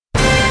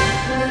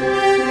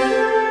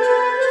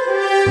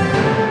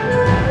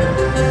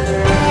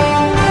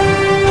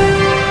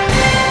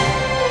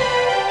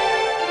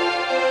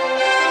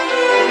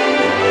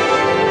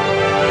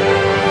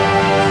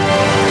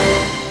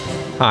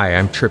Hi,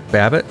 I'm Trip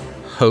Babbitt,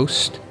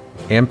 host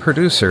and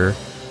producer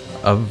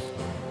of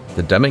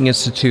the Deming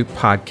Institute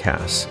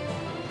podcast.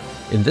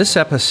 In this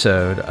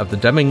episode of the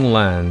Deming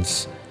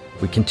Lens,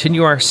 we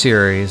continue our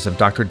series of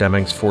Dr.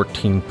 Deming's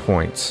 14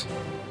 points.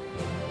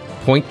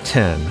 Point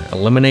 10,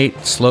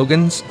 eliminate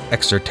slogans,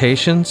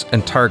 exhortations,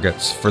 and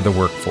targets for the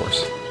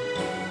workforce.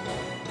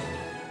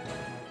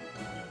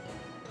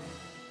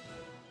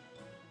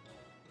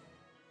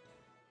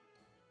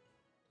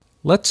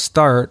 Let's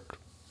start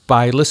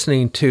by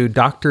listening to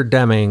Dr.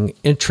 Deming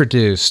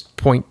introduce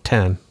Point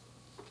 10.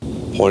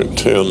 Point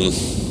 10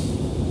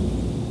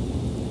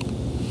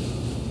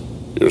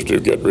 is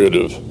to get rid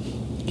of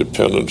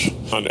dependence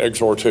on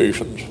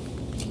exhortations.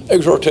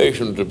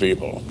 Exhortations to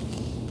people.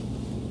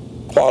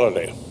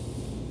 Quality.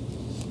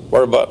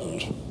 Wear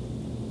buttons.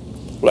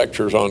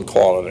 Lectures on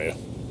quality.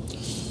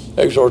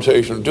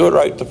 Exhortations. Do it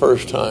right the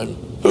first time.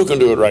 Who can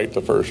do it right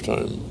the first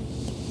time?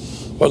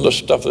 When the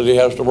stuff that he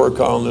has to work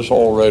on is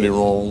already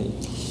wrong.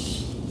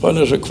 When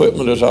his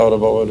equipment is out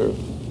of order.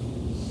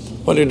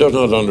 When he does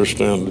not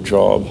understand the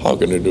job, how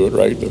can he do it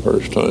right the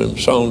first time?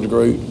 Sounds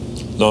great.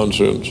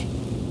 Nonsense.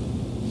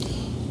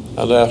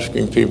 And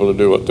asking people to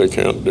do what they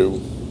can't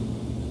do.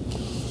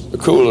 The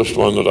coolest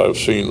one that I've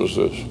seen was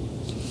this.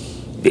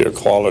 Be a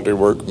quality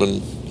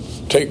workman.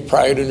 Take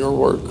pride in your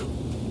work.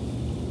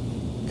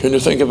 Can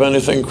you think of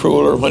anything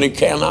crueler when he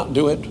cannot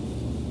do it?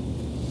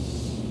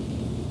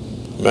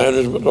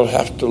 Management will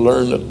have to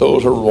learn that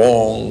those are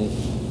wrong.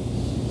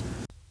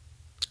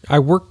 I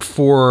worked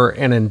for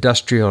an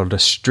industrial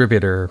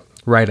distributor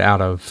right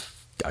out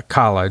of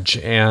college,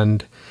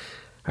 and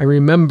I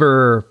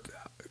remember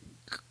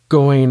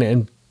going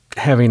and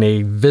having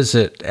a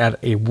visit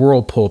at a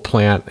Whirlpool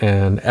plant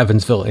in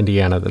Evansville,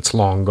 Indiana that's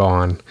long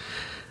gone.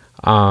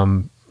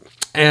 And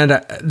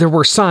there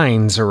were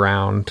signs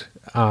around,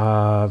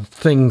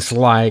 things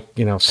like,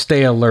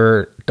 stay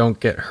alert, don't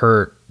get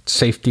hurt,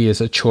 safety is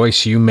a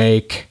choice you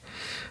make.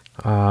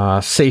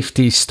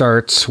 Safety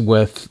starts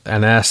with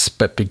an S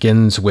but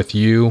begins with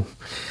you.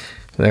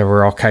 There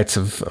were all kinds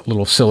of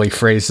little silly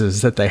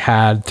phrases that they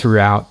had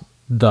throughout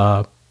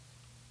the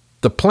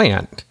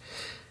plant.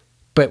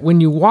 But when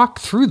you walk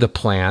through the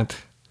plant,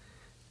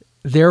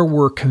 there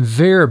were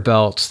conveyor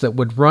belts that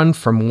would run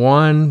from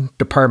one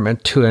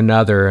department to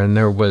another, and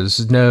there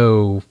was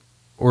no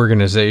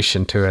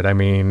organization to it. I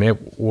mean,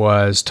 it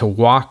was to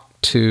walk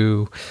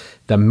to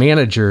the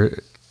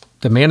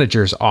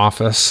manager's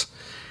office.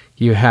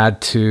 You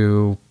had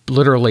to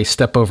literally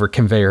step over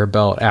conveyor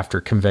belt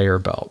after conveyor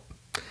belt.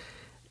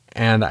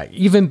 And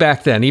even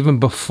back then, even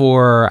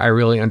before I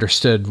really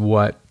understood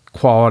what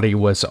quality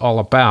was all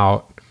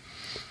about,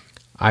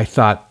 I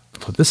thought,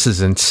 well, this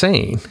is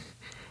insane.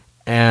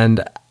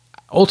 And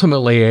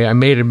ultimately, I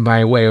made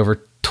my way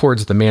over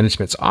towards the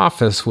management's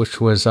office,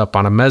 which was up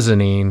on a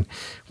mezzanine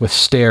with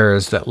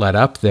stairs that led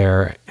up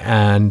there.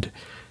 And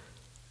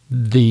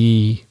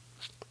the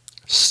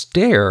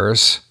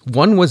stairs,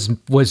 one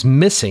was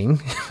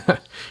missing,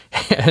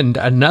 and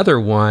another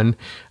one,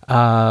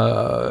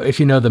 if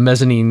you know the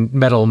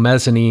metal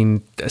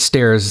mezzanine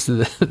stairs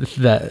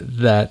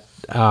that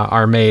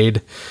are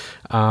made,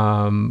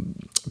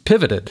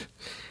 pivoted,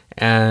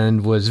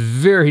 and was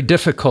very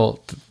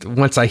difficult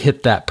once I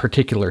hit that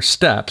particular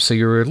step. So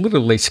you were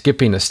literally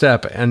skipping a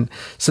step. And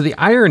so the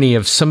irony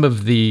of some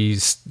of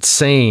these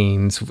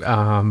sayings,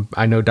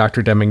 I know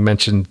Dr. Deming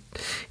mentioned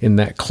in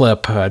that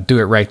clip, do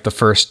it right the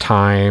first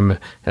time,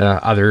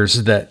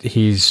 others that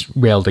he's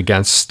railed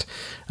against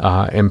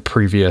in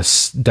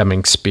previous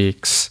Deming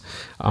Speaks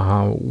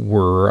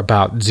were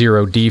about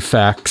zero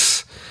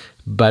defects.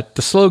 But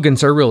the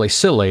slogans are really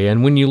silly.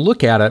 And when you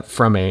look at it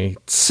from a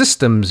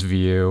systems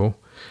view,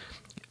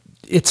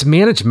 it's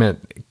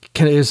management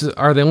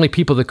are the only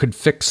people that could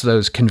fix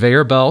those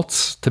conveyor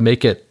belts to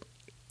make it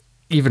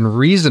even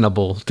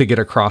reasonable to get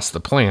across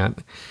the plant.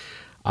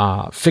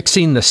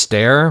 Fixing the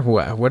stair,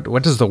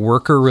 what does the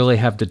worker really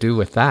have to do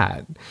with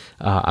that?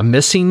 A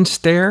missing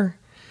stair?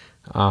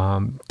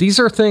 These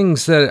are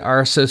things that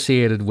are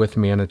associated with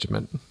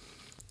management,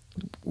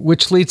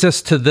 which leads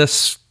us to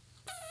this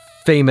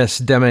famous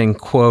Deming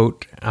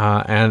quote,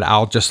 and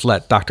I'll just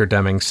let Dr.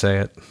 Deming say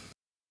it.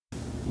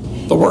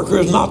 The worker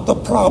is not the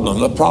problem.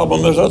 The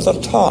problem is at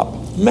the top.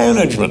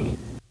 Management.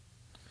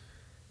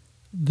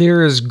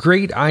 There is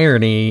great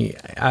irony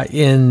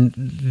in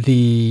the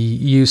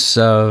use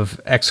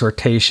of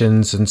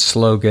exhortations and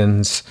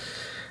slogans.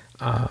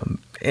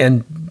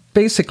 And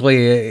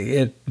basically,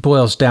 it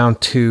boils down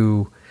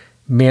to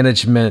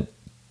management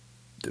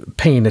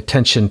paying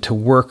attention to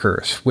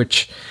workers,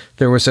 which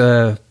there was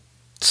a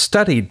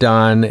study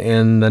done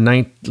in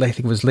I think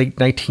it was late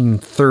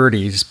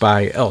 1930s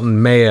by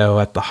Elton Mayo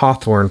at the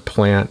Hawthorne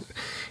plant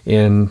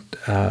in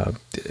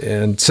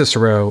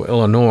Cicero,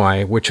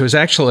 Illinois, which was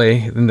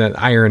actually, and the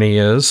irony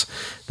is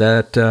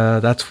that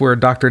that's where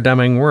Dr.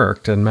 Deming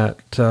worked and met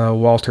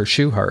Walter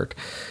Schuhart.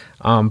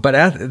 But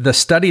at the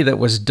study that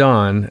was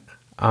done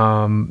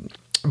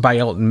by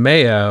Elton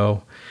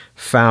Mayo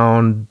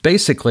found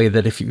basically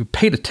that if you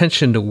paid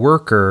attention to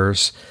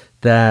workers,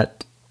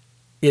 that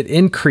it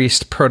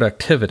increased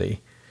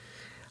productivity.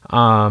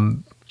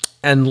 And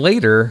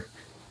later,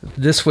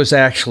 this was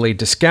actually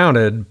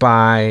discounted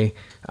by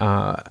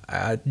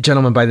a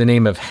gentleman by the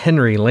name of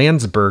Henry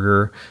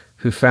Landsberger,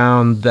 who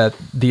found that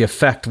the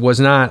effect was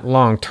not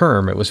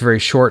long-term. It was very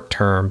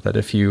short-term, that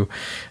if you,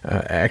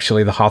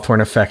 actually the Hawthorne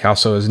effect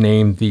also is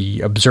named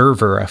the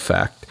observer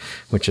effect,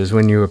 which is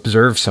when you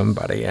observe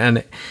somebody.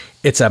 And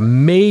it's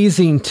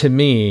amazing to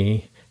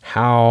me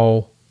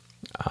how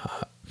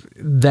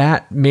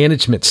that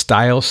management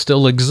style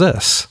still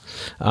exists.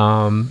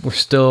 We're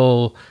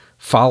still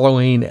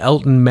following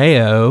Elton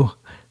Mayo,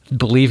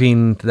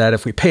 believing that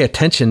if we pay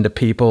attention to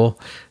people,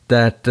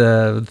 that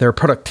their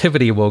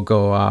productivity will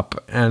go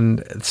up.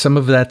 And some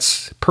of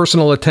that's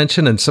personal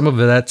attention, and some of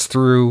that's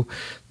through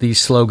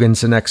these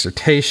slogans and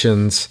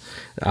exhortations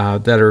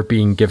that are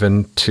being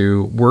given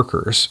to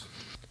workers.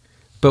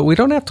 But we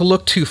don't have to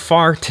look too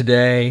far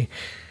today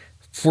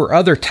for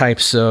other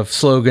types of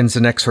slogans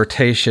and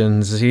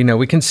exhortations.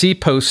 We can see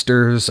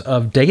posters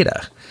of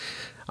data.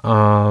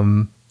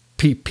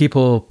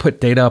 People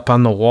put data up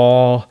on the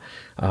wall.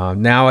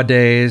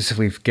 Nowadays,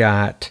 we've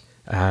got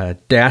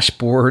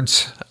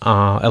dashboards,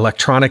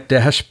 electronic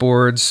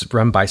dashboards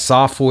run by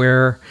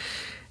software.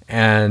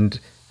 And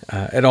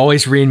it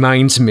always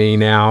reminds me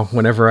now,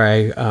 whenever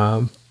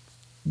I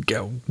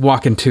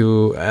walk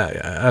into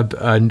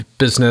a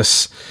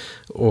business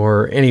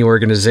or any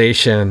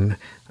organization,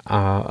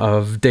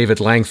 of David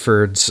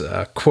Langford's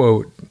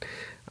quote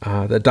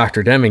that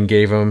Dr. Deming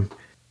gave him,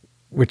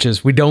 which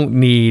is, "We don't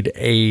need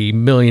 $1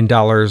 million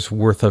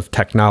worth of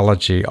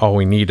technology. All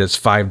we need is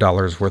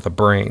 $5 worth of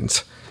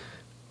brains."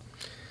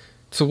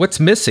 So what's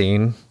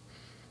missing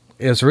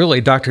is really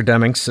Dr.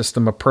 Deming's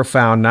system of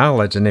profound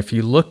knowledge. And if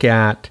you look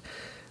at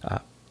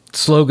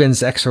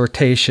slogans,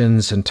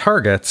 exhortations, and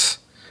targets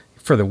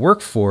for the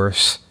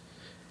workforce,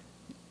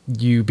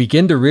 you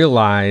begin to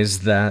realize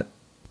that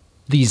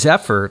these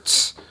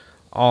efforts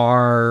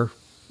are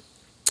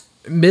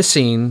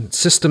missing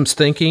systems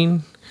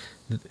thinking.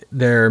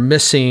 They're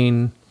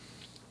missing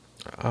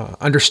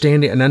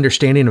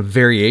understanding of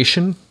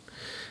variation.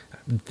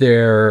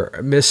 They're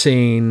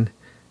missing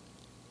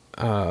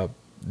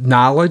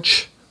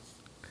knowledge,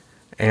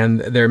 and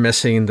they're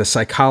missing the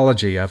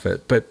psychology of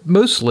it. But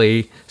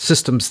mostly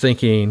systems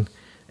thinking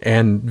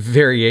and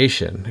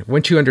variation.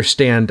 Once you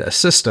understand a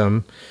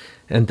system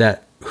and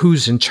that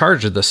who's in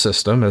charge of the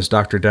system, as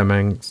Dr.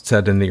 Deming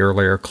said in the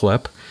earlier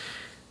clip,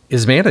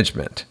 is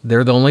management.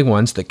 They're the only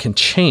ones that can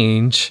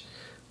change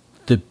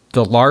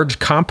the large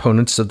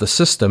components of the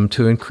system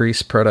to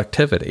increase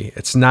productivity.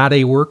 It's not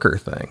a worker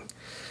thing.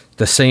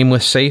 The same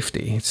with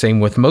safety,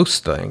 same with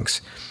most things.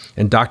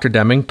 And Dr.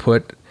 Deming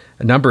put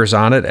numbers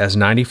on it as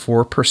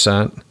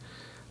 94%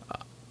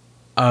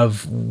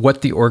 of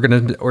what the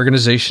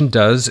organization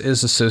does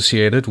is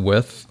associated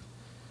with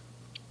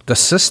the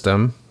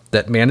system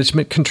that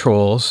management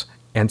controls,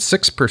 and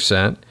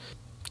 6%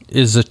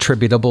 is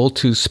attributable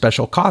to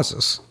special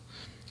causes.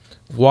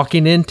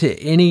 Walking into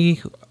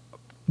any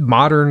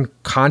modern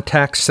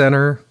contact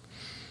center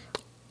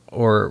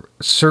or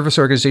service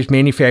organization,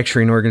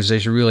 manufacturing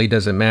organization, really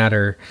doesn't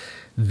matter.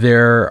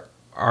 There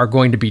are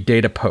going to be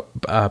data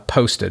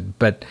posted.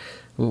 But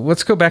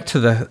let's go back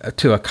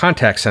to a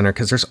contact center,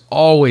 because there's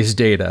always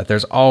data.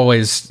 There's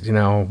always,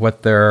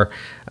 what their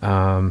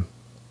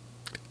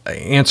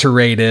answer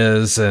rate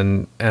is,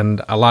 and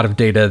a lot of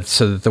data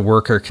so that the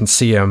worker can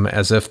see them,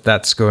 as if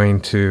that's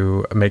going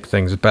to make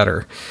things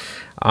better.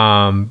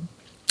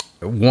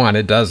 One,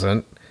 it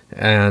doesn't.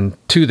 And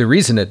two, the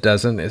reason it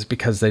doesn't is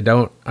because they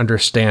don't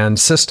understand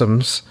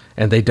systems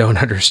and they don't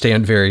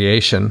understand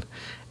variation.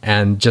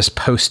 And just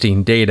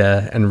posting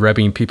data and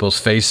rubbing people's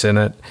face in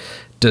it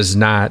does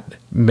not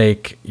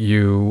make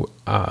you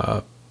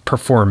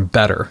perform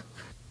better.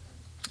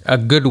 A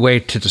good way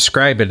to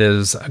describe it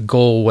is a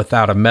goal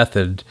without a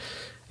method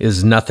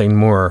is nothing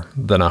more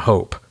than a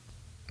hope.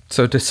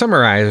 So to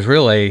summarize,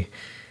 really,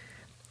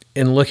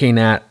 in looking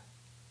at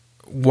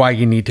why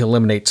you need to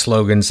eliminate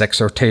slogans,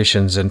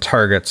 exhortations, and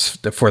targets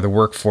for the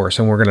workforce,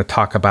 and we're going to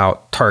talk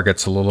about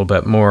targets a little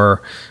bit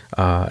more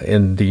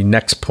in the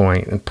next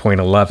point, in point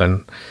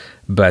 11.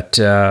 But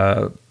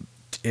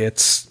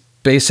it's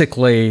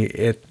basically,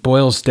 it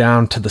boils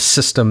down to the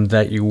system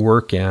that you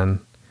work in,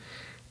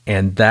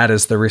 and that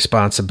is the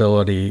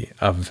responsibility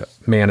of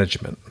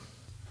management.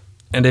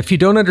 And if you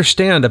don't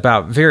understand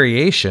about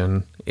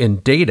variation in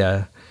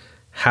data,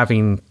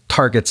 having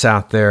targets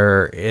out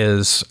there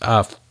is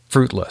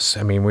fruitless.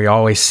 I mean, we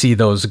always see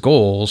those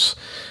goals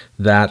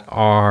that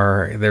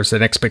there's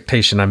an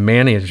expectation on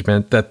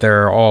management that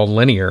they're all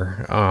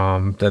linear,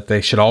 that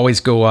they should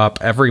always go up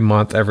every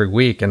month, every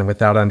week. And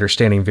without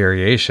understanding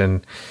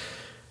variation,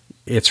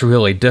 it's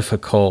really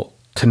difficult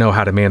to know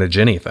how to manage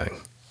anything.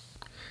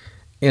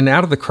 In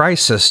Out of the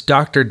Crisis,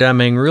 Dr.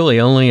 Deming really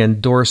only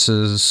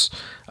endorses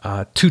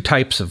two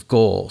types of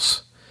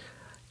goals.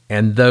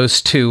 And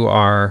those two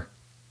are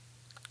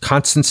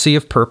constancy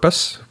of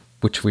purpose,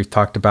 which we've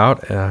talked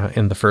about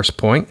in the first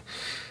point.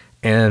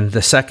 And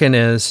the second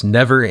is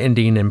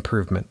never-ending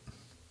improvement.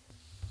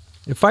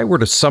 If I were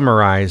to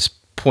summarize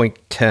point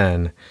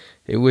 10,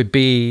 it would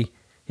be,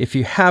 If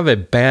you have a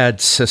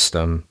bad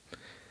system,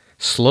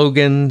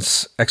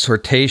 slogans,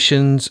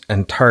 exhortations,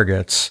 and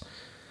targets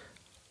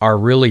are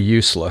really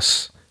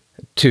useless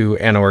to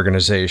an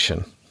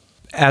organization.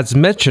 As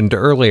mentioned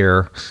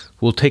earlier,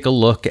 we'll take a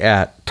look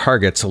at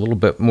targets a little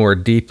bit more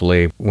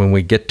deeply when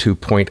we get to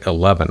point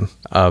 11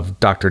 of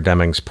Dr.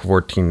 Deming's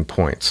 14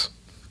 points.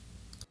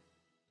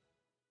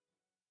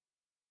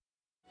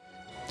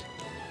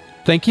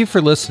 Thank you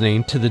for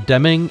listening to the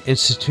Deming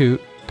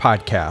Institute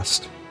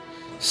podcast.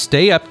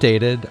 Stay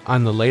updated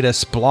on the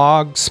latest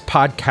blogs,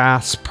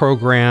 podcasts,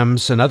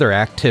 programs, and other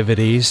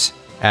activities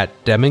at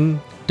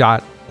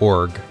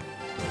deming.org.